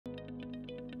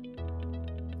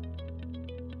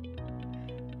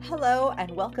Hello,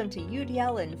 and welcome to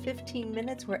UDL in 15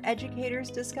 Minutes, where educators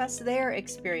discuss their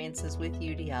experiences with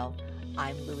UDL.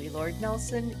 I'm Louie Lord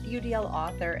Nelson, UDL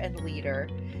author and leader.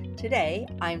 Today,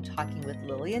 I'm talking with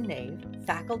Lillian Nave,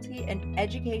 faculty and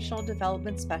educational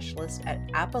development specialist at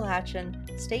Appalachian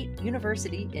State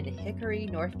University in Hickory,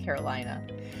 North Carolina.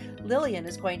 Lillian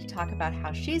is going to talk about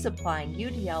how she's applying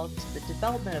UDL to the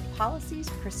development of policies,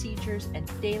 procedures, and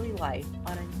daily life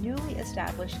on a newly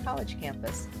established college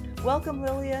campus. Welcome,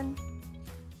 Lillian.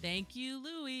 Thank you,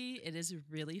 Louie. It is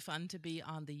really fun to be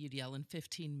on the UDL in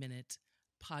 15-minute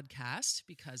podcast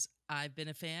because I've been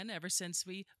a fan ever since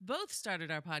we both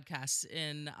started our podcasts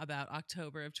in about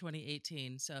October of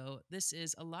 2018. So this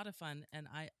is a lot of fun, and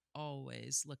I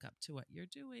always look up to what you're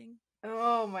doing.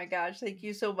 Oh my gosh, thank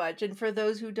you so much. And for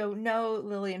those who don't know,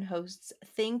 Lillian hosts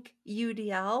Think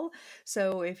UDL.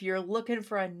 So if you're looking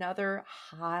for another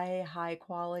high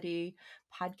quality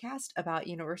podcast about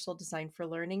universal design for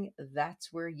learning,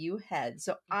 that's where you head.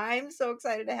 So I'm so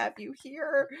excited to have you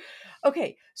here.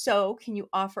 Okay, so can you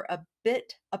offer a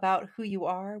bit about who you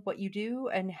are, what you do,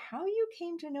 and how you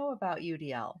came to know about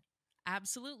UDL?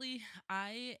 Absolutely.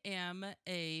 I am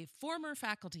a former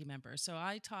faculty member. So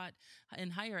I taught in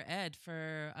higher ed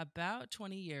for about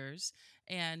 20 years.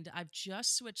 And I've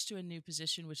just switched to a new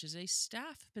position, which is a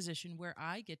staff position where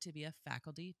I get to be a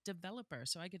faculty developer.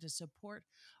 So I get to support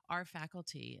our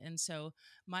faculty. And so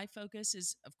my focus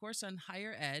is, of course, on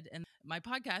higher ed. And my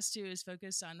podcast, too, is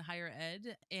focused on higher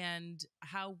ed and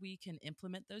how we can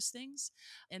implement those things.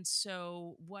 And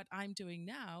so, what I'm doing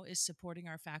now is supporting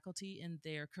our faculty in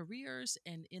their careers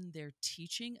and in their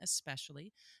teaching,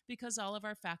 especially because all of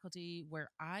our faculty where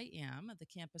I am, at the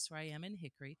campus where I am in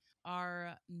Hickory,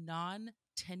 are non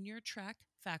tenure track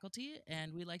faculty.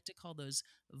 And we like to call those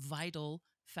vital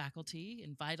faculty.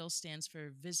 And vital stands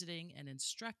for visiting and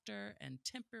instructor and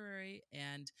temporary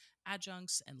and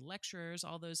adjuncts and lecturers,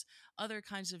 all those other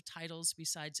kinds of titles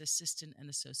besides assistant and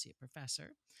associate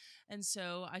professor. And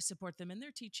so I support them in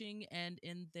their teaching and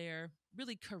in their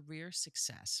really career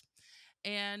success.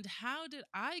 And how did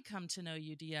I come to know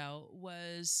UDL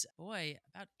was, boy,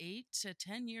 about 8 to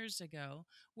 10 years ago,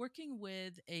 working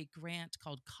with a grant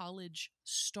called College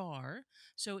Star.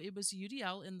 So it was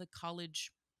UDL in the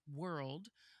college world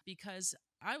because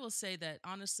I will say that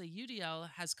honestly, UDL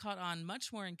has caught on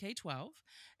much more in K 12.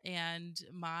 And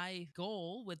my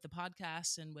goal with the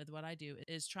podcast and with what I do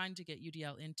is trying to get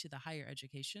UDL into the higher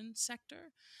education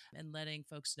sector and letting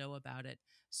folks know about it.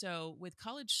 So with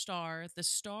College Star, the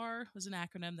STAR was an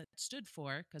acronym that stood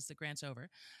for, because the grant's over,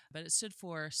 but it stood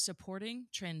for Supporting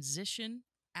Transition,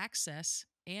 Access,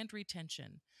 and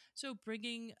Retention. So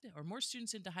bringing or more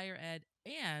students into higher ed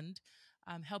and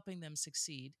helping them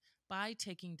succeed by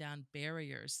taking down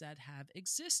barriers that have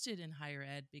existed in higher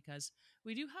ed because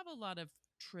we do have a lot of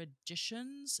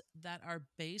traditions that are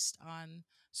based on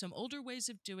some older ways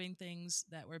of doing things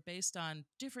that were based on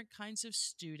different kinds of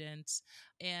students,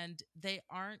 and they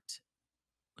aren't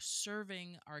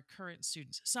serving our current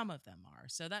students. Some of them are.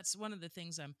 So that's one of the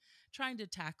things I'm trying to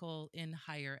tackle in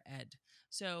higher ed.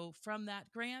 So from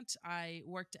that grant, I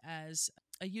worked as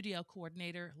a UDL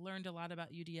coordinator, learned a lot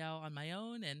about UDL on my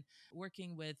own and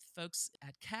working with folks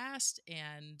at CAST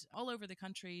and all over the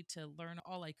country to learn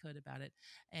all I could about it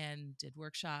and did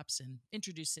workshops and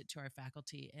introduced it to our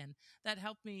faculty. And that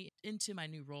helped me into my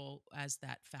new role as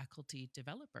that faculty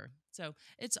developer. So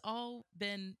it's all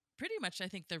been pretty much, I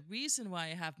think, the reason why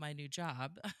I have my new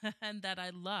job and that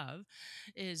I love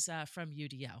is from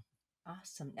UDL.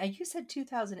 Awesome. Now you said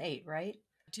 2008, right?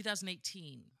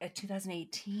 2018.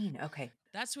 2018. Okay.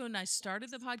 That's when I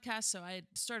started the podcast. So I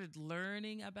started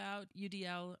learning about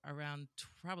UDL around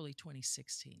probably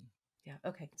 2016. Yeah.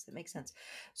 Okay. So that makes sense.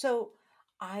 So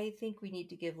I think we need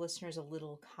to give listeners a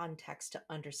little context to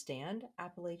understand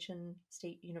Appalachian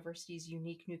State University's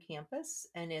unique new campus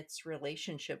and its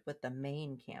relationship with the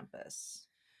main campus.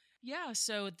 Yeah,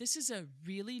 so this is a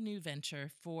really new venture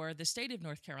for the state of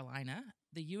North Carolina.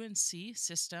 The UNC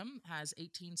system has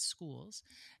 18 schools,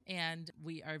 and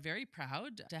we are very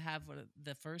proud to have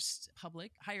the first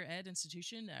public higher ed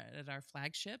institution at our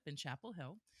flagship in Chapel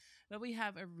Hill. But we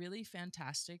have a really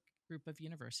fantastic group of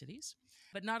universities,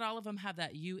 but not all of them have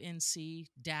that UNC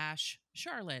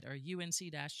Charlotte or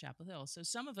UNC Chapel Hill. So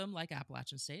some of them, like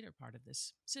Appalachian State, are part of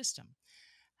this system.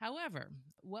 However,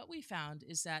 what we found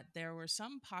is that there were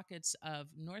some pockets of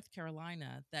North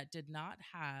Carolina that did not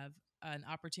have an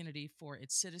opportunity for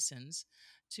its citizens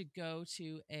to go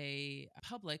to a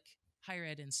public higher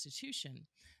ed institution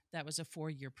that was a 4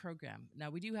 year program.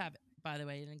 Now, we do have, by the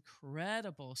way, an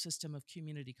incredible system of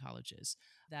community colleges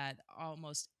that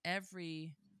almost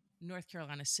every North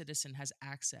Carolina citizen has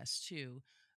access to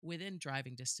within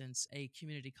driving distance, a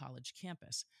community college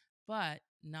campus, but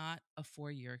not a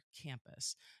 4-year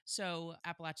campus. So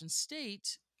Appalachian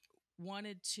State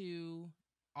wanted to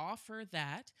offer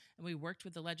that, and we worked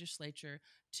with the legislature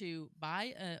to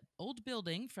buy a old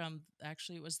building from,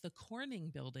 actually it was the Corning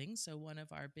building, so one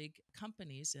of our big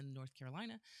companies in North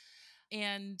Carolina,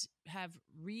 and have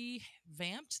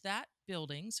revamped that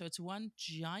building. So it's one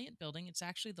giant building. It's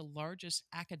actually the largest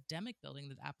academic building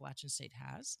that Appalachian State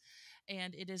has.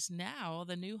 And it is now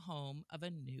the new home of a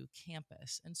new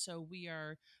campus. And so we've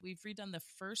redone the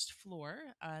first floor,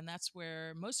 and that's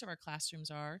where most of our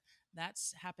classrooms are.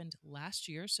 That's happened last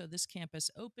year. So this campus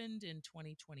opened in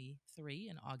 2023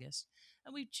 in August.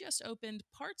 And we've just opened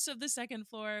parts of the second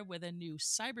floor with a new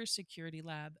cybersecurity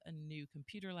lab, a new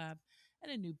computer lab,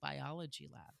 and a new biology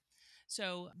lab.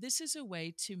 So, this is a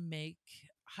way to make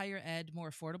higher ed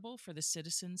more affordable for the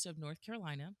citizens of North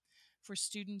Carolina, for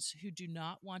students who do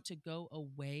not want to go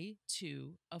away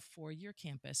to a 4-year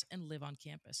campus and live on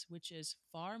campus, which is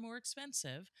far more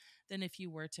expensive than if you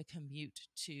were to commute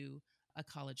to a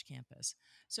college campus.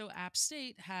 So, App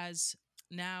State has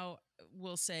now,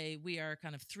 we'll say we are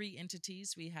kind of three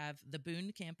entities. We have the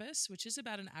Boone campus, which is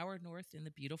about an hour north in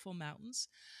the beautiful mountains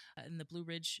in the Blue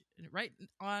Ridge, right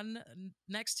on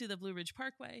next to the Blue Ridge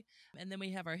Parkway. And then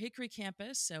we have our Hickory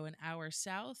campus, so an hour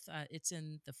south. It's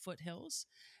in the foothills.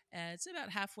 It's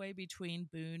about halfway between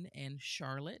Boone and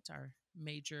Charlotte, our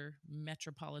major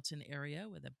metropolitan area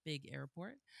with a big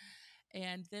airport.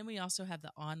 And then we also have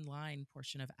the online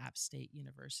portion of App State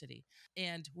University.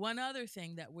 And one other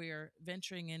thing that we're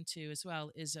venturing into as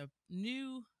well is a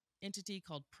new entity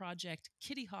called Project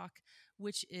Kitty Hawk,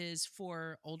 which is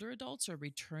for older adults or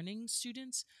returning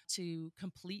students to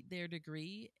complete their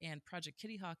degree. And Project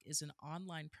Kitty Hawk is an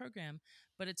online program,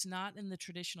 but it's not in the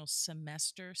traditional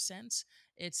semester sense.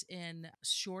 It's in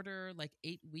shorter, like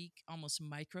 8-week, almost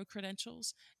micro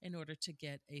credentials in order to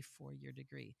get a 4-year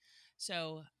degree.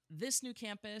 So this new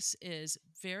campus is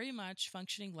very much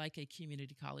functioning like a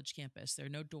community college campus. There are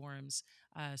no dorms.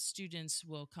 Students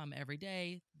will come every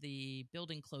day. The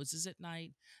building closes at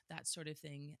night, that sort of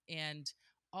thing. And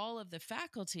all of the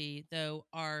faculty, though,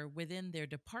 are within their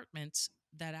departments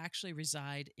that actually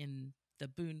reside in the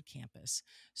Boone campus.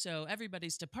 So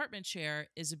everybody's department chair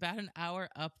is about an hour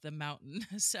up the mountain.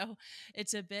 So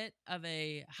it's a bit of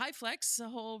a high flex, a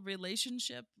whole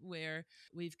relationship where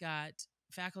we've got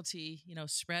faculty,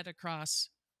 spread across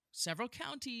several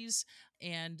counties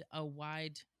and a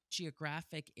wide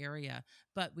geographic area,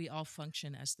 but we all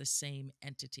function as the same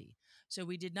entity. So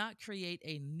we did not create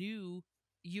a new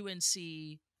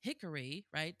UNC Hickory,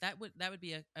 right? That would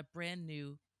be a brand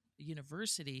new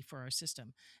university for our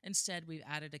system. Instead, we've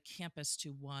added a campus to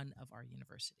one of our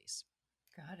universities.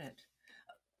 Got it.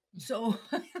 So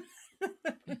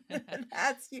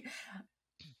that's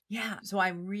yeah. So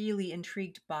I'm really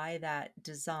intrigued by that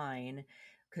design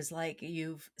because, like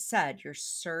you've said, you're Yeah.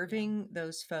 serving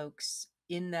those folks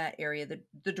in that area,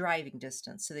 the driving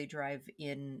distance. So they drive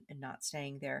in and not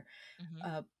staying there,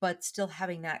 Hmm. but still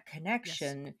having that Yes.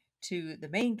 connection to the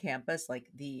main campus, like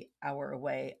the hour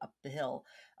away up the hill,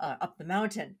 up the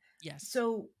mountain. Yes.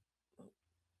 So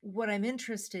what I'm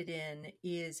interested in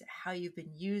is how you've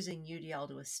been using UDL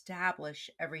to establish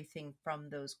everything from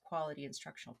those quality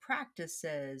instructional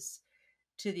practices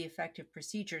to the effective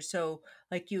procedures. So,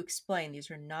 like you explained, these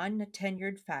are non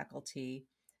tenured faculty,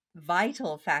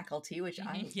 vital faculty, which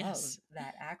I love Yes.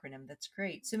 that acronym. That's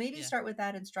great. So, maybe Yeah. start with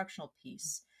that instructional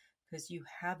piece because you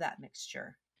have that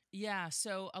mixture. Yeah,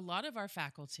 so a lot of our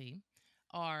faculty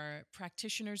are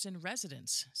practitioners in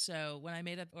residence. So when I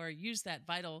made up or used that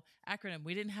vital acronym,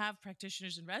 we didn't have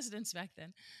practitioners in residence back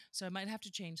then. So I might have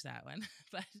to change that one.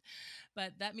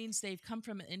 but that means they've come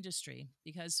from an industry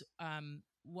because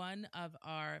one of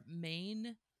our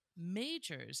main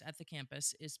majors at the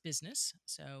campus is business.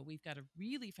 So we've got a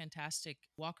really fantastic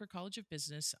Walker College of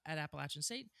Business at Appalachian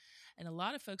State, and a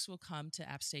lot of folks will come to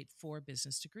App State for a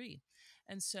business degree.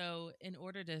 And so, in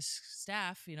order to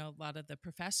staff, a lot of the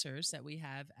professors that we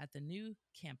have at the new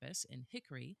campus in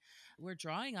Hickory, we're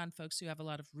drawing on folks who have a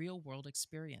lot of real world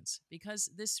experience because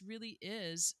this really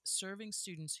is serving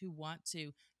students who want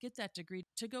to get that degree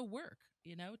to go work.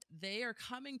 They are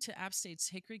coming to App State's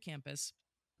Hickory campus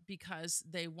because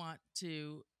they want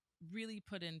to really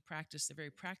put in practice. They're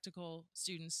very practical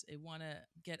students. They want to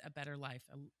get a better life.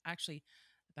 Actually,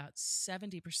 about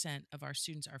 70% of our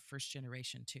students are first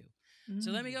generation too.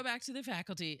 So let me Mm. go back to the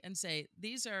faculty and say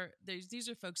these are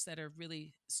folks that are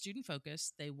really student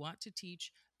focused. They want to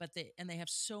teach, but they have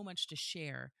so much to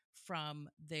share from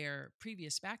their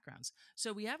previous backgrounds.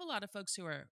 So we have a lot of folks who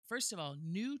are, first of all,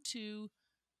 new to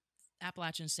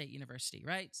Appalachian State University,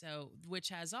 right? So, which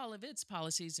has all of its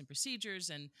policies and procedures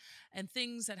and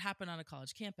things that happen on a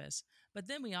college campus. But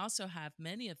then we also have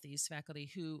many of these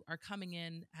faculty who are coming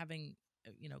in having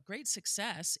great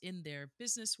success in their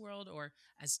business world or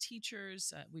as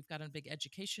teachers. We've got a big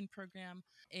education program,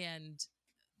 and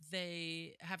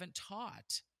they haven't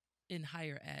taught in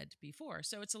higher ed before.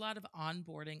 So it's a lot of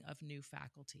onboarding of new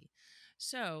faculty.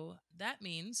 So that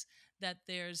means that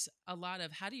there's a lot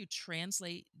of how do you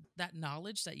translate that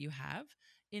knowledge that you have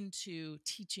into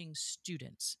teaching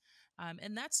students?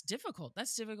 And that's difficult.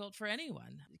 That's difficult for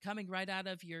anyone coming right out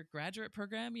of your graduate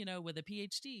program, with a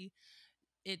PhD.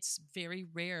 It's very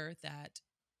rare that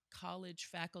college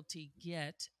faculty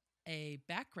get a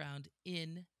background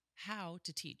in how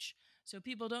to teach. So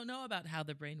people don't know about how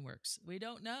the brain works. We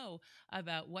don't know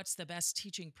about what's the best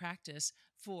teaching practice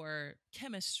for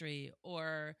chemistry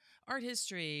or art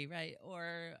history, right?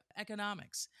 Or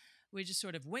economics. We just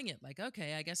sort of wing it like,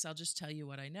 okay, I guess I'll just tell you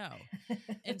what I know.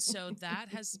 And so that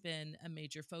has been a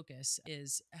major focus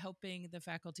is helping the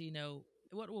faculty know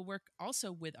what will work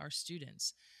also with our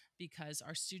students because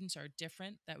our students are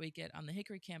different that we get on the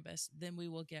Hickory campus than we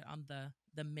will get on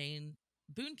the main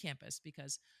Boone campus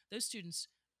because those students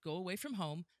go away from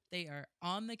home. They are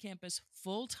on the campus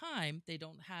full time. They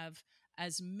don't have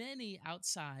as many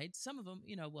outside. Some of them,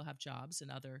 will have jobs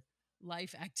and other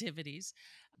life activities,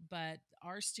 but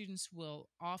our students will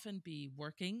often be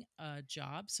working a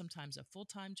job, sometimes a full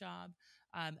time job,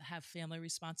 have family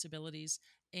responsibilities,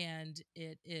 and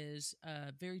it is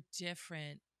a very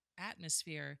different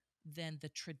atmosphere than the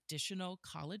traditional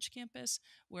college campus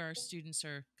where our students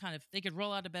are they could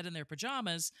roll out of bed in their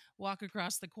pajamas, walk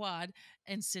across the quad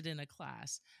and sit in a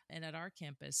class. And at our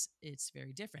campus, it's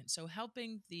very different. So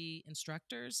helping the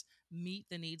instructors meet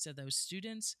the needs of those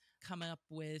students, come up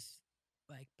with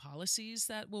like policies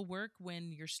that will work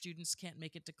when your students can't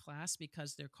make it to class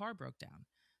because their car broke down.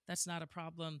 That's not a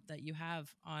problem that you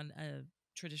have on a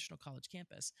traditional college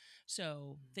campus.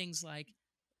 So things like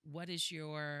what is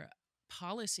your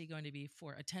policy going to be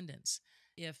for attendance?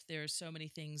 If there's so many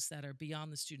things that are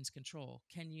beyond the student's control,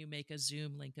 can you make a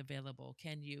Zoom link available?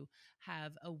 Can you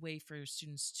have a way for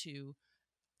students to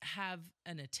have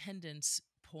an attendance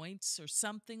points or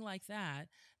something like that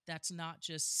that's not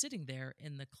just sitting there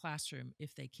in the classroom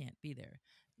if they can't be there?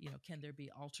 Can there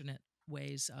be alternate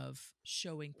ways of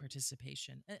showing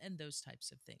participation and those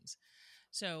types of things?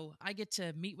 So I get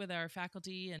to meet with our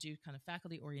faculty and do kind of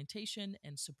faculty orientation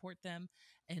and support them.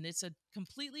 And it's a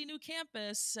completely new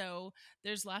campus. So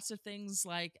there's lots of things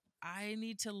like I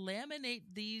need to laminate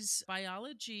these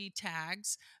biology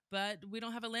tags, but we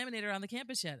don't have a laminator on the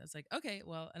campus yet. I was like, okay,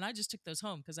 well, and I just took those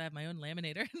home because I have my own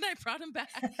laminator and I brought them back.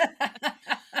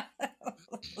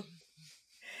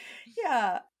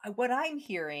 Yeah, what I'm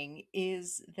hearing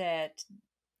is that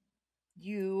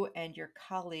you and your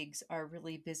colleagues are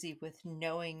really busy with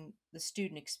knowing the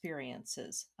student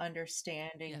experiences,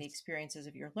 understanding the Yes. experiences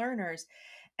of your learners,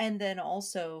 and then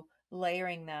also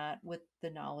layering that with the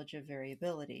knowledge of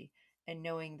variability and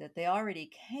knowing that they already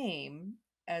came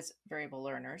as variable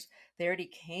learners. They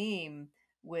already came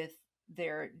with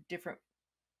their different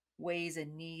ways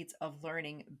and needs of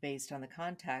learning based on the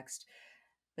context.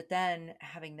 But then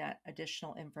having that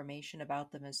additional information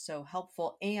about them is so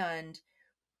helpful and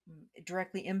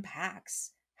directly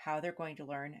impacts how they're going to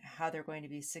learn, how they're going to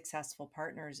be successful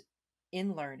partners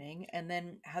in learning, and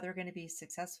then how they're going to be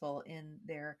successful in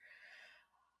their,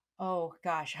 oh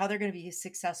gosh, how they're going to be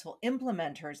successful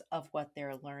implementers of what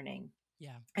they're learning.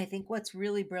 Yeah. I think what's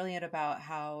really brilliant about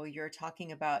how you're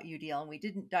talking about UDL, and we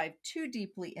didn't dive too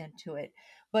deeply into it,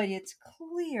 but it's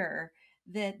clear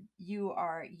that you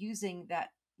are using that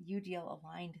UDL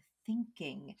aligned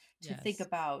thinking to think Yes.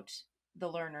 about the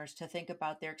learners, to think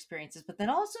about their experiences, but then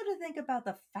also to think about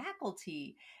the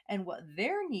faculty and what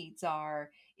their needs are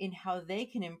in how they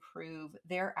can improve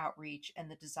their outreach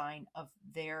and the design of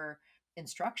their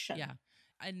instruction. Yeah.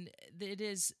 And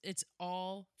it's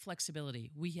all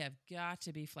flexibility. We have got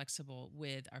to be flexible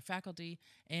with our faculty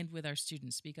and with our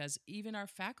students because even our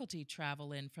faculty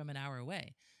travel in from an hour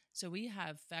away. So we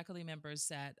have faculty members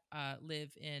that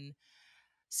live in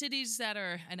cities that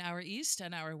are an hour east,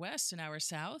 an hour west, an hour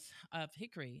south of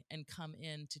Hickory and come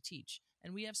in to teach.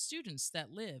 And we have students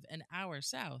that live an hour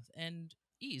south and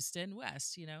east and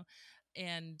west,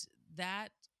 and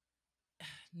that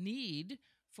need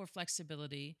for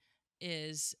flexibility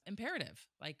is imperative.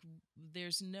 Like,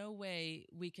 there's no way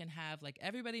we can have, like,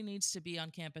 everybody needs to be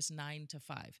on campus 9 to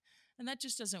 5. And that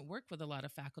just doesn't work with a lot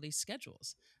of faculty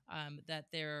schedules, that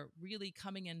they're really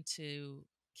coming into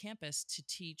campus to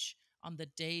teach on the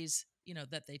days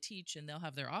that they teach, and they'll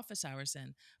have their office hours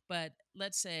in. But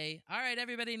let's say, all right,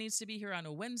 everybody needs to be here on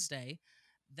a Wednesday.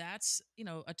 That's,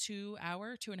 a 2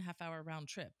 hour, 2.5 hour round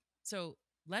trip. So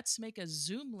let's make a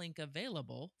Zoom link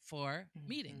available for Mhm.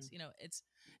 meetings.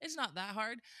 It's not that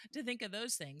hard to think of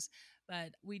those things,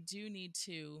 but we do need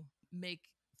to make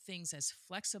things as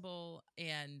flexible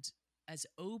and as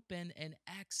open and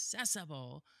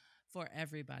accessible for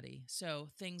everybody.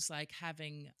 So things like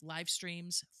having live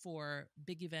streams for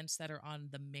big events that are on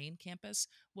the main campus.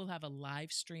 We'll have a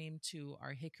live stream to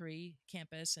our Hickory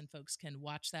campus, and folks can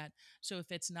watch that. So if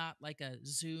it's not like a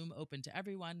Zoom open to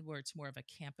everyone where it's more of a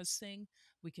campus thing,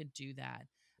 we can do that.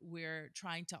 We're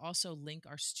trying to also link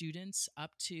our students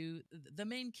up to the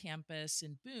main campus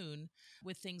in Boone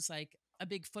with things like a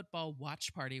big football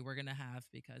watch party we're going to have,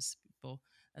 because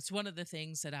that's one of the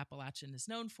things that Appalachian is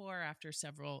known for after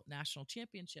several national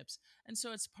championships. And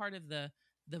so it's part of the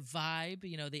vibe,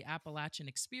 the Appalachian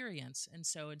experience. And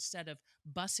so instead of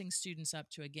busing students up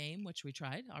to a game, which we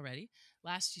tried already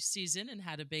last season and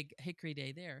had a big Hickory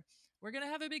Day there, we're going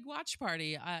to have a big watch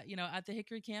party, at the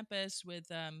Hickory campus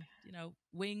with,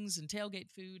 wings and tailgate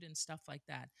food and stuff like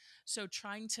that. So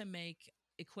trying to make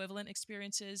equivalent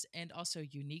experiences and also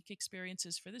unique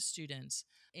experiences for the students,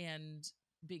 and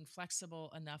being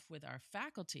flexible enough with our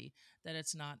faculty that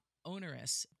it's not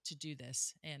onerous to do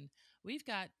this. And we've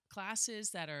got classes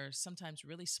that are sometimes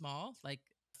really small, like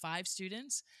 5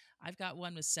 students. I've got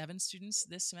one with 7 students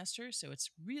this semester, so it's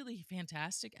really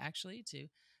fantastic actually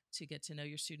to get to know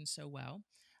your students so well.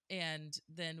 And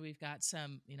then we've got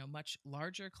some, much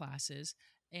larger classes,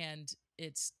 and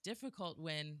it's difficult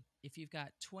when, if you've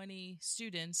got 20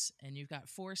 students and you've got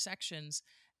 4 sections,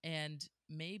 and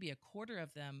maybe a quarter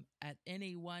of them at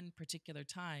any one particular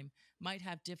time might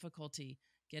have difficulty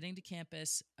getting to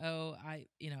campus. Oh,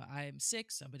 I'm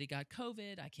sick, somebody got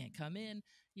COVID, I can't come in.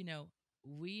 you know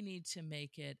we need to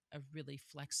make it a really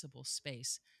flexible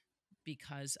space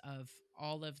because of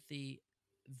all of the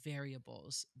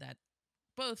variables that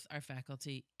both our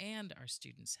faculty and our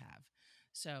students have.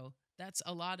 So that's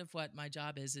a lot of what my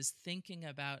job is thinking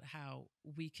about how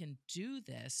we can do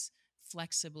this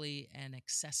flexibly and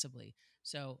accessibly.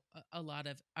 So a lot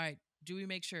of, all right, do we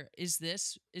make sure, is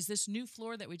this new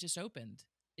floor that we just opened,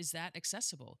 is that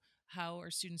accessible? How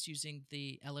are students using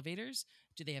the elevators?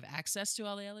 Do they have access to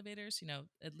all the elevators,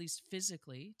 at least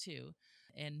physically too,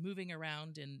 and moving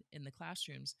around in the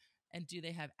classrooms? And do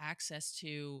they have access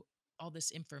to all this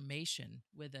information?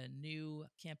 With a new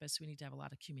campus, we need to have a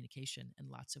lot of communication and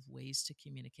lots of ways to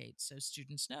communicate so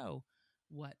students know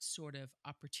what sort of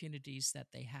opportunities that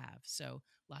they have. So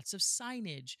lots of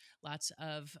signage, lots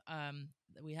of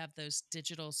we have those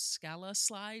digital Scala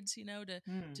slides, to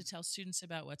Mm. tell students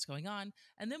about what's going on.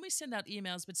 And then we send out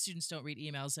emails, but students don't read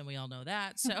emails, and we all know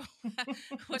that. So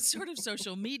what sort of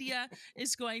social media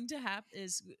is going to happen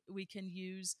is we can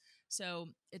use. So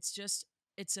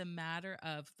it's a matter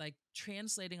of like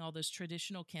translating all those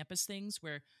traditional campus things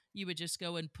where you would just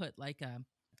go and put like a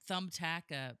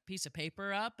thumbtack a piece of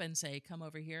paper up and say, come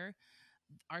over here.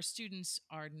 Our students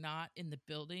are not in the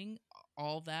building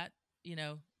all that, you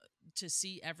know, to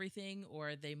see everything,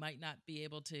 or they might not be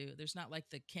able to. There's not like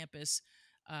the campus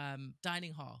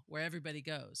dining hall where everybody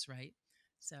goes, right?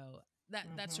 So that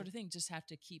Mhm. sort of thing, just have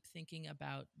to keep thinking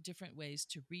about different ways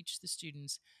to reach the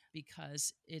students,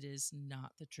 because it is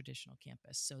not the traditional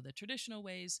campus. So the traditional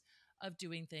ways of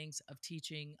doing things, of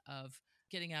teaching, of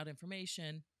getting out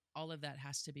information, all of that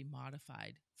has to be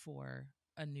modified for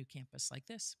a new campus like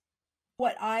this.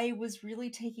 What I was really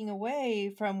taking away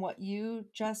from what you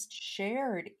just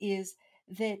shared is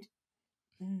that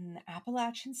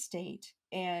Appalachian State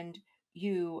and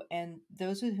you and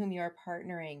those with whom you are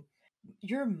partnering,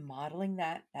 you're modeling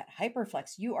that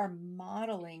hyperflex. You are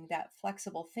modeling that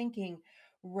flexible thinking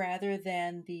rather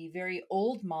than the very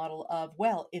old model of,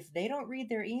 well, if they don't read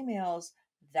their emails,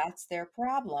 that's their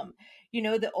problem.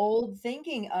 The old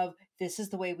thinking of this is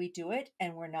the way we do it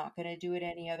and we're not going to do it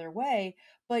any other way.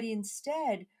 But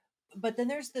instead, but then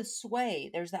there's the sway.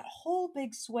 There's that whole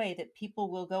big sway that people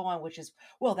will go on, which is,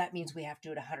 well, that means we have to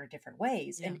do it 100 different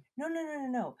ways. Yeah, And no, no, no, no,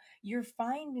 no. You're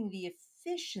finding the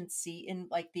efficiency in,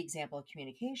 like the example of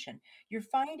communication. You're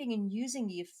finding and using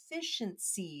the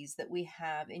efficiencies that we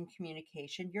have in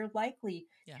communication. You're likely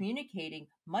yeah, communicating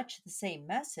much the same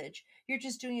message. You're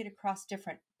just doing it across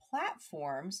different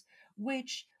platforms,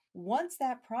 which once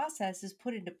that process is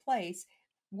put into place,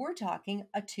 we're talking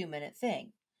a 2-minute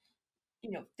thing.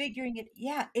 Figuring it,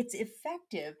 yeah, it's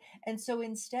effective. And so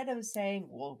instead of saying,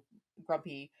 well,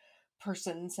 grumpy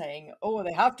person saying, oh,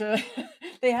 they have to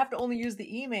they have to only use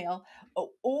the email,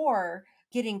 or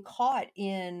getting caught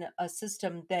in a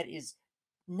system that is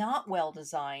not well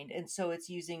designed. And so it's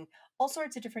using all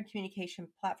sorts of different communication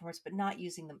platforms, but not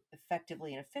using them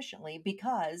effectively and efficiently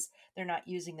because they're not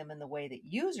using them in the way that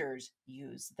users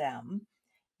use them.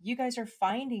 You guys are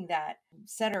finding that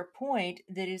center point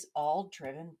that is all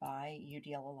driven by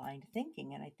UDL aligned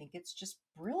thinking. And I think it's just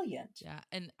brilliant. Yeah.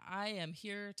 And I am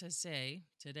here to say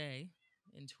today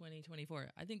in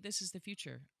 2024, I think this is the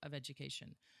future of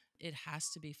education. It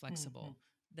has to be Mhm. flexible,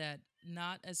 that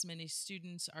not as many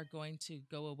students are going to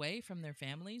go away from their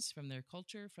families, from their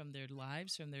culture, from their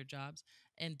lives, from their jobs,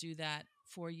 and do that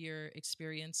 4 year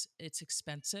experience. It's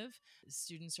expensive.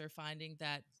 Students are finding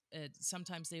that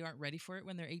sometimes they aren't ready for it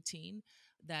when they're 18,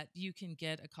 that you can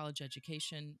get a college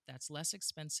education that's less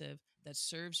expensive, that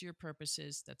serves your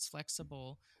purposes, that's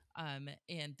flexible,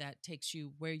 and that takes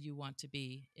you where you want to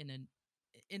be in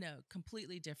a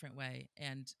completely different way.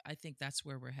 And I think that's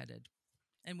where we're headed,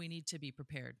 and we need to be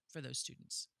prepared for those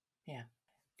students. Yeah.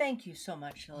 Thank you so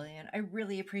much, Lillian. I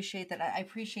really appreciate that. I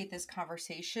appreciate this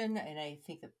conversation, and I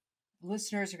think that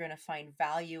listeners are going to find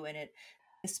value in it,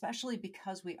 especially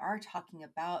because we are talking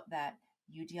about that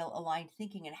UDL aligned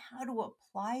thinking and how to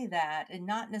apply that, and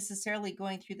not necessarily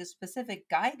going through the specific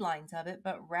guidelines of it,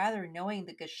 but rather knowing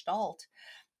the gestalt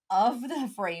of the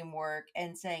framework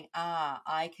and saying,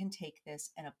 I can take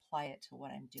this and apply it to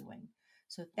what I'm doing.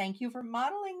 So thank you for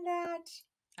modeling that.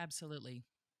 Absolutely.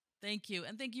 Thank you.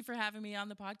 And thank you for having me on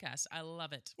the podcast. I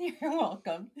love it. You're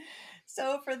welcome.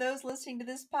 So, for those listening to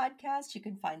this podcast, you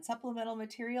can find supplemental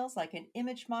materials like an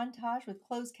image montage with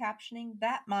closed captioning,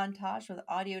 that montage with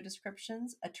audio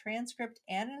descriptions, a transcript,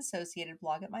 and an associated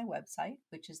blog at my website,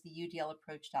 which is the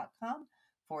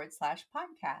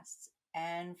udlapproach.com/podcasts.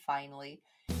 And finally,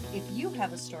 if you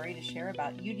have a story to share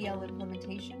about UDL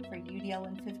implementation for UDL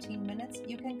in 15 minutes,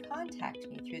 you can contact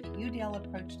me through the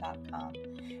udlapproach.com.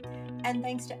 And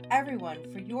thanks to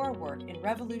everyone for your work in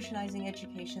revolutionizing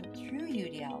education through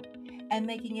UDL and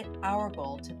making it our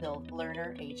goal to build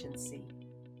learner agency.